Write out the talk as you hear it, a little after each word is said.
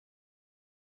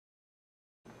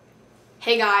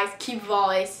Hey guys, Keep of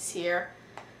All Aces here.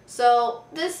 So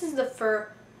this is the first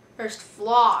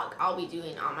vlog I'll be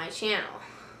doing on my channel.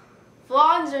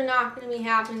 Vlogs are not going to be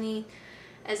happening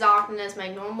as often as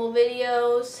my normal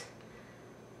videos,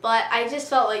 but I just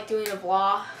felt like doing a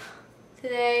vlog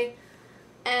today,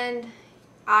 and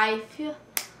I feel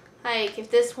like if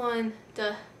this one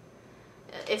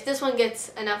gets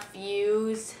enough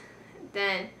views,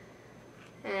 then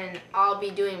I'll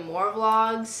be doing more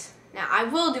vlogs. Now, I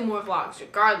will do more vlogs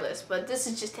regardless, but this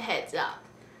is just a heads up.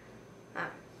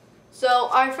 So,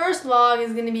 our first vlog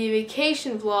is going to be a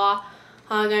vacation vlog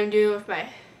I'm doing with my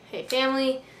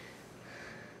family.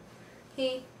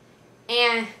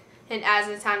 And as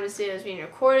the time this video is being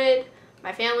recorded,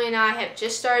 my family and I have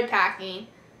just started packing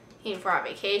for our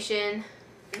vacation.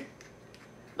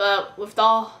 But with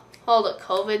all the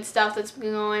COVID stuff that's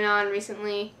been going on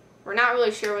recently, we're not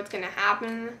really sure what's going to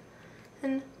happen.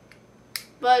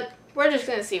 But we're just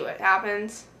going to see what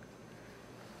happens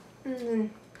and then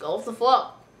go with the flow.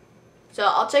 So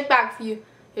I'll check back for you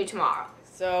tomorrow.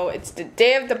 So it's the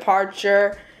day of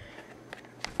departure.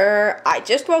 I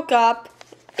just woke up.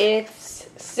 It's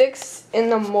 6 in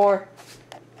the morning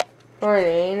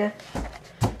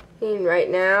right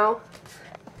now.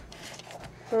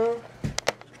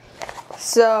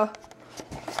 So,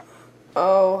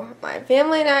 my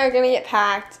family and I are going to get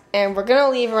packed, and we're going to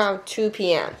leave around 2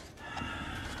 p.m.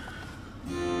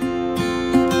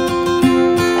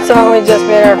 So we just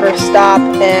made our first stop,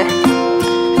 and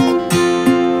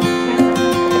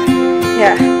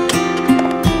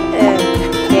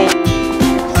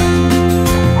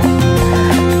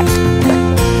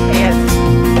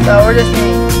so we're just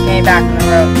getting back on the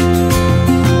road.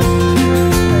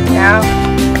 And now,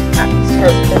 after this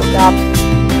first pit stop,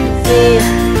 see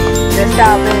this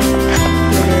outlet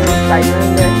is right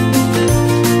there.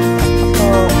 So,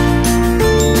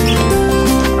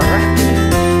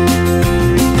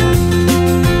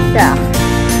 yeah,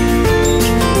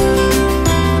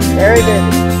 very good.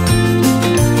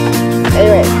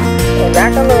 Anyway, we're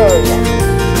back on the road again.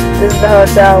 This is the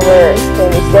hotel we're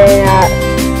going to be staying at.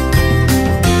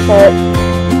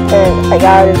 And I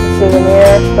got a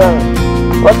souvenir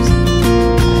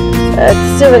a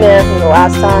souvenir from the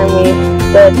last time we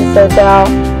stayed at this hotel.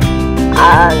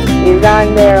 We've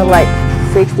gone there like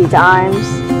 60 times,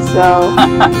 so.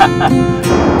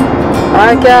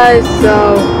 Alright guys,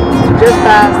 so just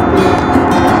past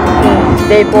the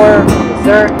state border of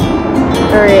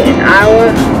Missouri and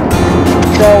Iowa.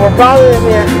 So we're probably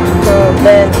here for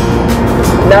then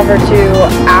another 2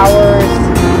 hours.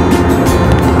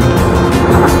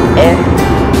 And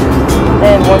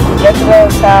then once we get to the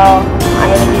hotel, I'm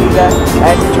going to give you guys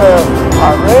a tour of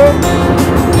our room.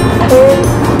 And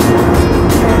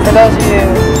for those of you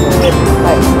who,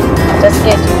 just in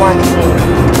case you want to see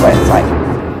what it's like.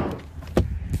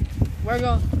 We're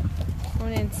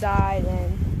going inside,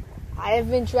 and I have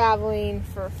been traveling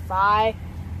for 5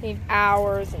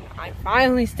 hours, and I'm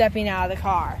finally stepping out of the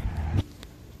car.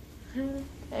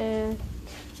 And,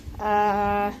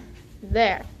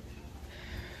 there.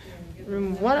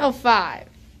 Room 105.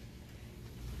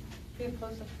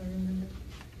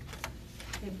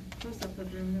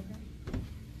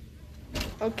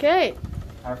 Okay.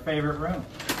 Our favorite room.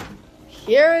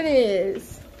 Here it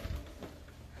is.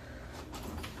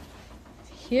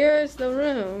 Here's the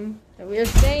room that we are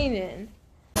staying in.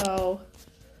 So,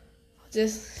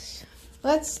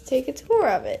 let's take a tour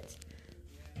of it.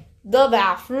 The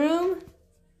bathroom.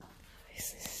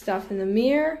 Stuff in the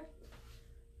mirror.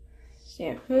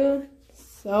 Shampoo,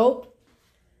 soap,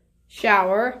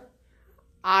 shower.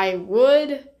 I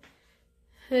would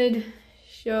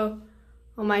show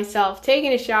myself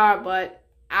taking a shower, but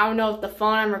I don't know if the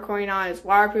phone I'm recording on is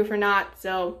waterproof or not,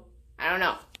 so I don't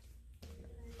know.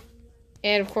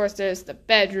 And of course there's the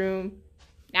bedroom.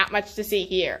 Not much to see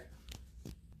here.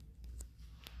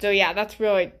 So yeah, that's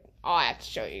really all I have to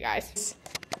show you guys.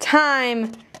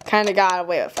 Time kind of got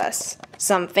away with us.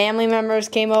 Some family members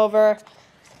came over.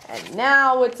 And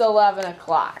now it's 11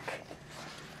 o'clock.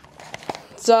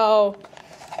 So,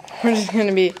 we're just going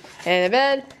to be in the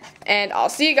bed. And I'll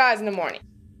see you guys in the morning.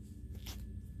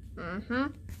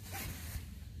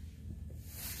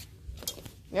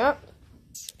 Yep.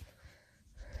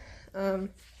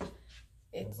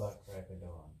 It's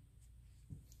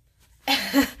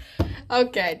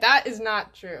okay, that is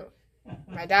not true.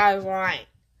 My dad is lying.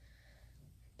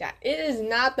 That it is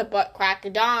not the butt crack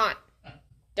of dawn.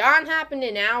 Dawn happened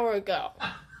an hour ago.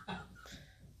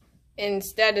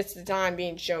 Instead, it's the time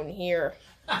being shown here.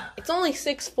 It's only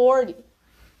 6:40.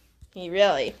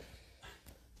 Really.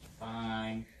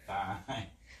 Fine.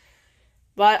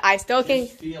 But I still can.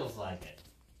 It feels like it.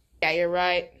 Yeah, you're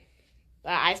right.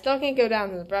 But I still can't go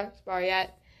down to the breakfast bar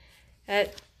yet.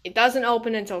 It doesn't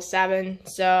open until 7,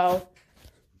 so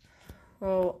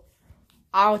well,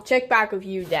 I'll check back with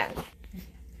you then.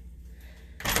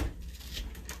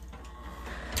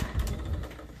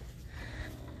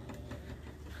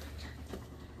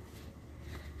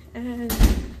 And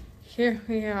here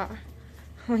we are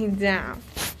going down.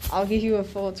 I'll give you a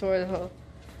full tour of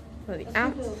the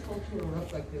outside.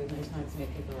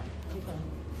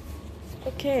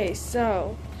 Okay,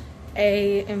 so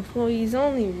a employees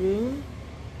only room,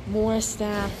 more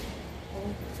staff,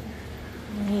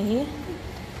 me,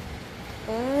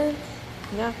 and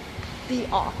now the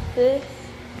office.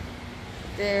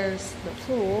 There's the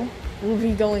pool. We'll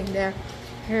be going there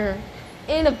here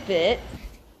in a bit.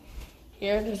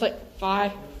 Here, there's like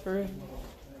 5 rooms.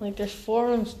 Like there's 4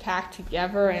 rooms packed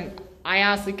together, and I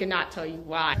honestly could not tell you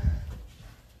why.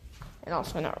 And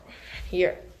also no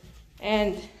here.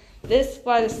 And this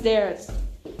by the stairs.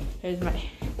 Here's my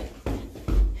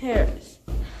hairs.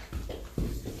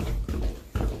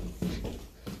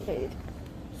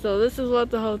 So this is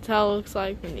what the hotel looks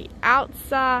like from the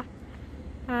outside.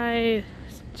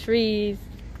 Trees,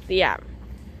 the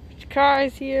average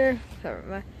cars here,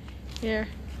 here,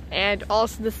 and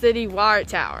also the city water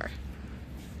tower.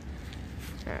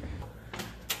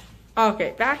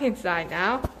 Okay, back inside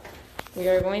now. We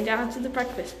are going down to the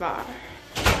breakfast bar.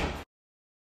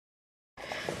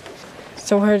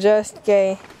 So we're just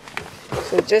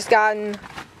gotten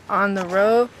on the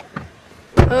road,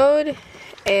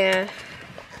 and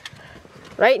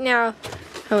right now,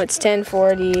 it's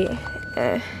 10:40.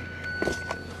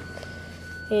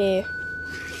 Yeah.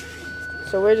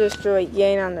 So we're just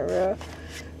getting on the road.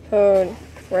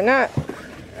 We're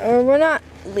not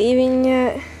leaving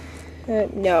yet.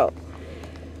 No.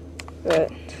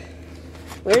 But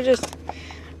we're just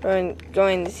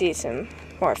going to see some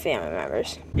more family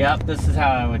members. Yep, this is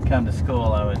how I would come to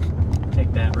school. I would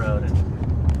take that road and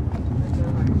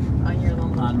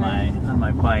on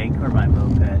my bike or my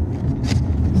moped.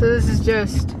 So this is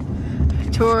just a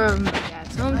tour of my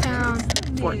dad's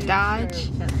hometown, Fort Dodge.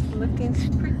 That's looking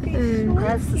pretty.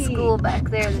 That's the school back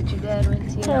there that your dad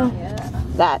went to. Yeah.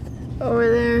 That over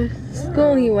there,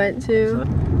 school he went to.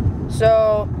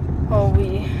 So,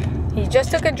 he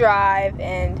just took a drive,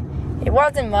 and it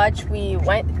wasn't much. We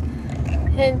went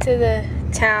into the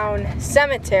town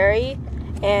cemetery,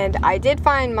 and I did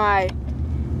find my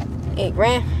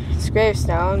grandma's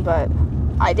gravestone, but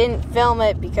I didn't film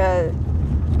it because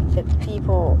the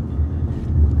people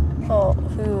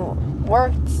who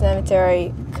worked the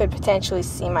cemetery could potentially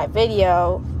see my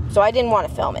video, so I didn't want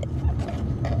to film it.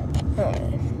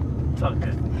 It's all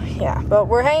good. Yeah, but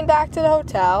we're heading back to the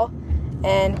hotel,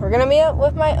 and we're gonna meet up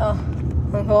with my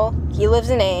uncle. He lives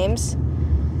in Ames.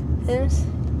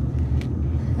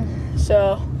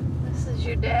 So this is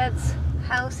your dad's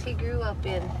house he grew up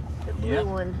in, the blue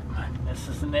one. This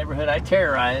is the neighborhood I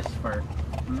terrorized for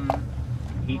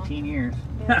 18 years.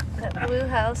 Yep, that blue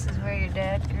house is where your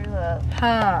dad grew up.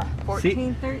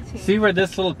 1413. See where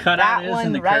this little cutout is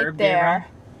in the right curb? there.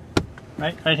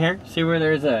 Right here. See where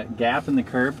there's a gap in the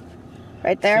curb?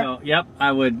 Right there. So, yep,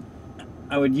 I would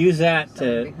use that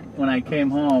to when I came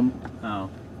home. Oh,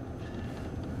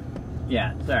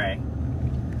 yeah, sorry.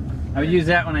 I would use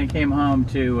that when I came home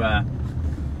to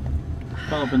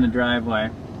pull up in the driveway.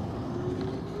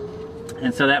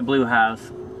 And so that blue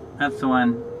house, that's the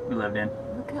one we lived in.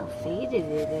 Look how faded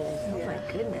it is. Oh my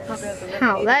goodness.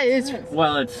 How that is.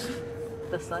 Well, it's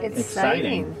It's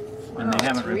siding, and they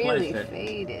haven't replaced really it.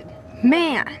 faded.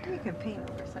 Man. You can paint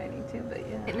over siding too, but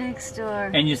yeah. Right next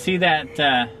door. And you see that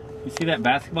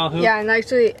basketball hoop? Yeah, and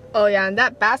actually, and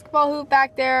that basketball hoop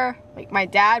back there, like my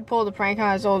dad pulled a prank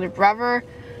on his older brother.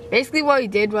 Basically what he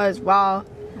did was while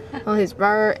his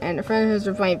brother and a friend of his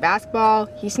were playing basketball,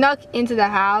 he snuck into the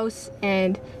house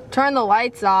and turned the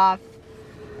lights off,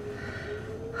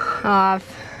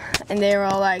 and they were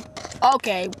all like,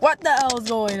 okay, what the hell's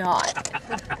going on?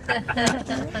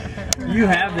 You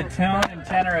have the tone and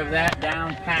tenor of that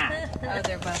down pat. Oh,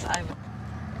 they're both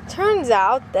Turns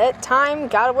out that time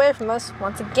got away from us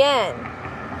once again,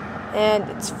 and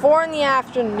it's 4 in the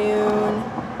afternoon.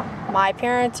 My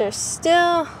parents are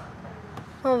still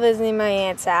visiting my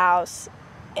aunt's house,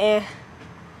 and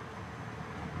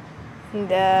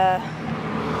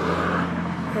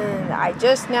I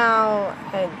just now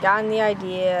had gotten the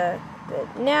idea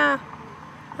that now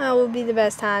would be the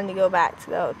best time to go back to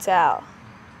the hotel.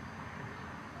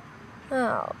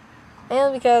 Oh,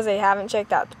 mainly because I haven't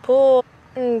checked out the pool,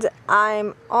 and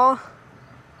and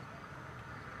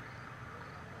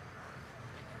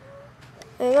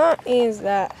that means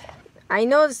that I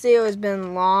know this video has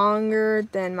been longer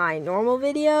than my normal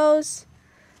videos,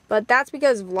 But that's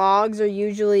because vlogs are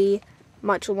usually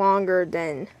much longer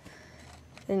than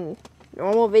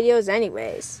normal videos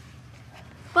anyways.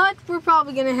 But we're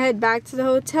probably gonna head back to the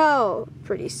hotel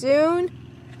pretty soon.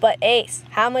 But Ace,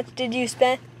 how much did you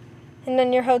spend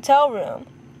in your hotel room?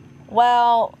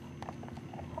 Well,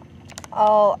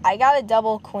 I got a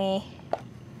double queen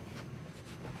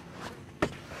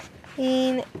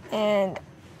and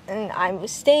I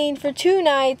was staying for 2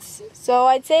 nights, so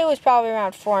I'd say it was probably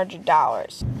around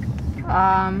 $400.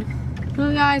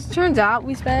 Well guys, turns out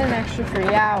we spent an extra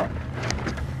 3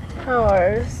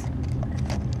 hours.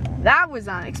 That was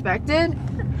unexpected.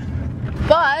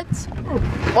 But,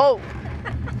 whoa.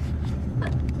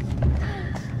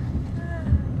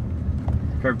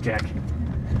 Curb check.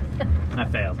 I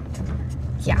failed.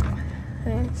 Yeah.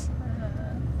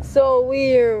 So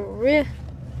we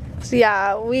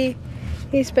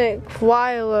spent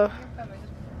quite a little.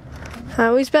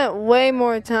 We spent way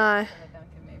more time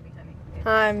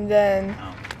than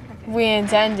we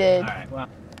intended. All right, well.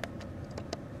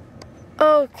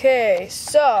 Okay,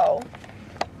 so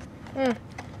we're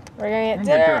gonna get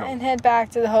dinner and head back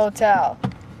to the hotel.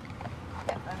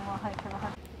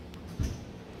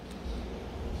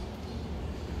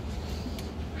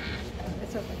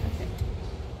 It's open.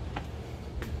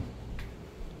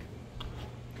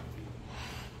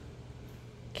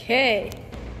 Okay,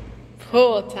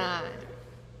 pool time.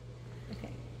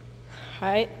 Okay.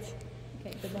 Right?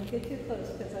 Okay, but don't get too close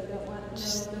because I don't want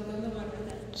to go in the water with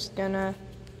that. Just gonna.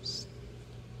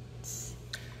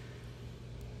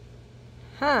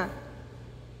 Huh.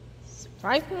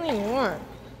 Surprisingly warm.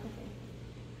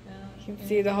 You can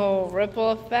see the whole ripple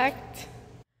effect.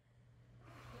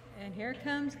 And here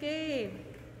comes Gabe.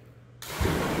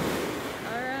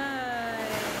 All right.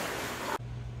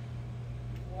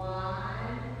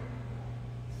 1,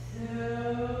 2.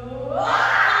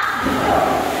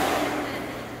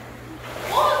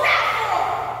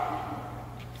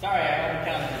 Sorry, I haven't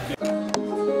counted.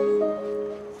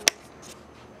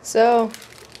 So,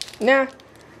 now,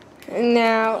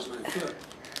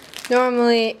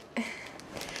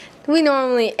 we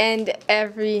normally end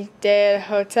every day at a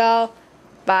hotel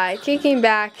by kicking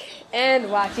back and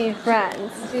watching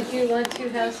Friends. Did you want to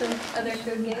have some other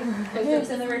cooking? Because it's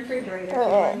in the refrigerator. If you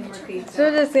want any more pizza. So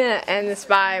we're just gonna end this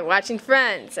by watching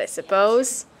Friends, I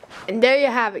suppose. And there you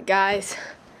have it, guys.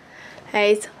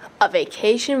 It's a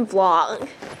vacation vlog.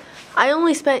 I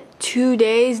only spent 2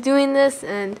 days doing this,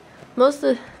 and most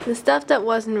of the stuff that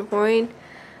wasn't recording,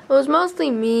 it was mostly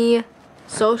me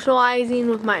socializing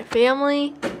with my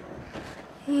family.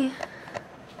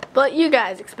 But you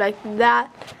guys expected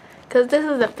that, because this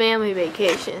is a family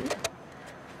vacation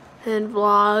and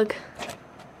vlog.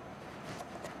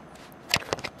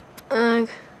 And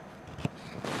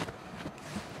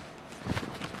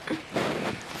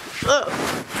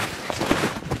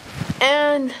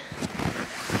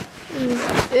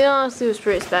it honestly was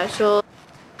pretty special.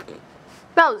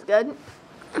 That was good.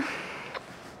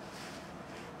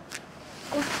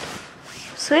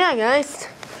 So yeah, guys,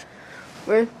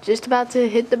 we're just about to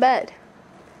hit the bed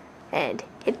and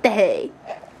hit the hay.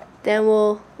 Then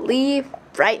we'll leave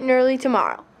bright and early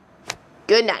tomorrow.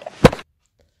 Good night.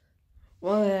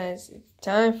 Well, guys, it's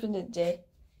time for the day.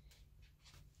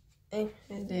 The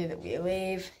day that we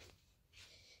leave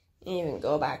and even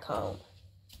go back home.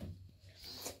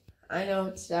 I know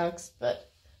it sucks,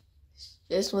 but it's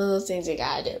just one of those things you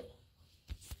gotta do.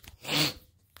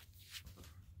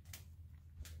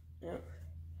 Yep.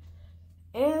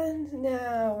 And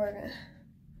now we're gonna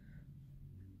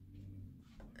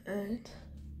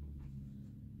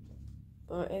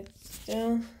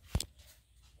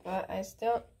I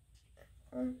still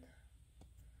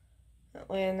not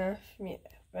late enough for me to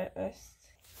breakfast.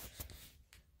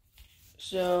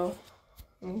 So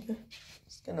I'm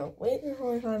just gonna wait for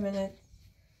 45 minutes.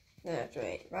 Then after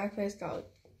I eat breakfast, I'll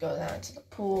go down to the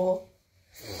pool.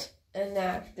 And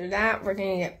after that, we're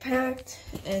gonna get packed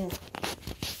and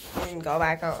go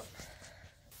back home.